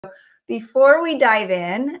Before we dive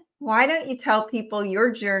in, why don't you tell people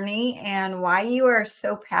your journey and why you are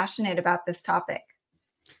so passionate about this topic?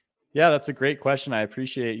 Yeah, that's a great question. I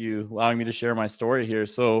appreciate you allowing me to share my story here.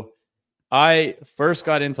 So I first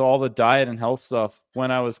got into all the diet and health stuff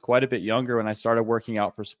when I was quite a bit younger, when I started working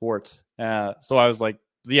out for sports. So I was like,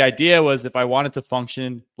 the idea was if I wanted to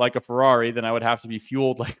function like a Ferrari, then I would have to be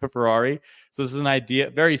fueled like a Ferrari. So this is an idea,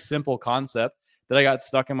 very simple concept that I got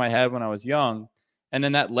stuck in my head when I was young. And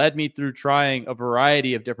then that led me through trying a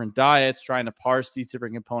variety of different diets, trying to parse these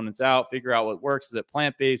different components out, figure out what works. Is it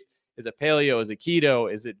plant-based? Is it paleo? Is it keto?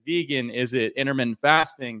 Is it vegan? Is it intermittent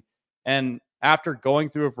fasting? And after going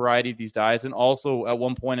through a variety of these diets, and also at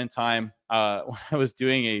one point in time, when I was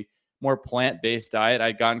doing a more plant-based diet,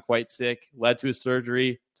 I'd gotten quite sick, led to a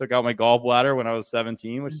surgery, took out my gallbladder when I was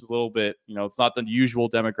 17, which is a little bit, it's not the usual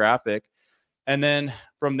demographic. And then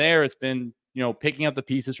from there, it's been, picking up the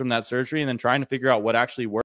pieces from that surgery and then trying to figure out what actually works.